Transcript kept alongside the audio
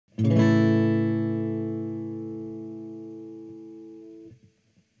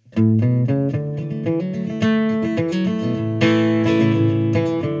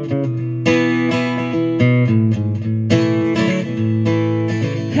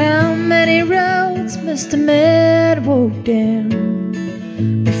must a man walk down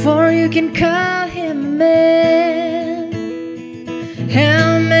before you can call him a man?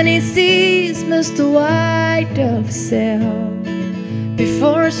 How many seas must a white dove sail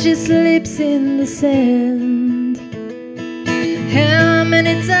before she slips in the sand? How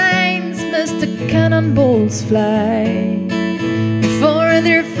many times must the cannonballs fly before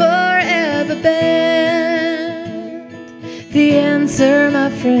they're forever banned? The answer,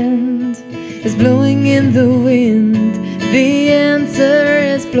 my friend, is blowing in the wind. The answer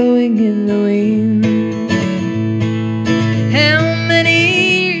is blowing in the wind. How many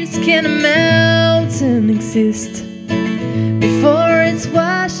years can a mountain exist before it's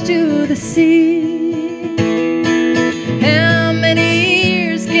washed to the sea? How many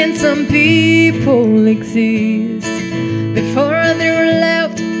years can some people exist before they're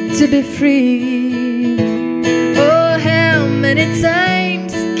allowed to be free? Oh, how many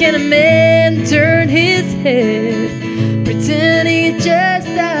times can a man turn his head, pretend he just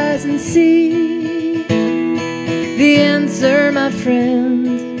doesn't see? The answer, my friend,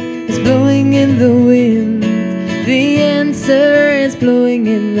 is blowing in the wind. The answer is blowing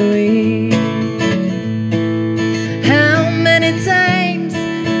in the wind. How many times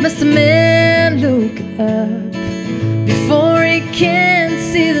must a man look up before he can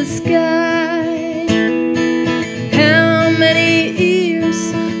see the sky? How many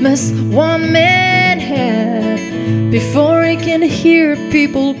ears must one man have before he can hear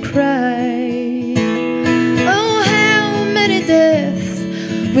people cry? Oh, how many deaths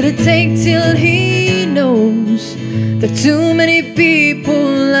would it take till he knows that too many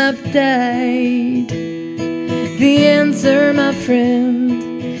people have died? The answer, my friend,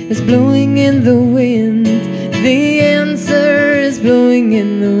 is blowing in the wind. The answer is blowing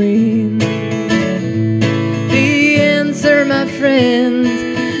in the wind. The answer, my friend,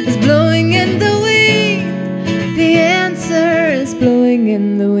 is blowing in the wind. The answer is blowing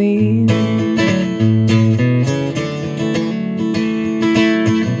in the wind.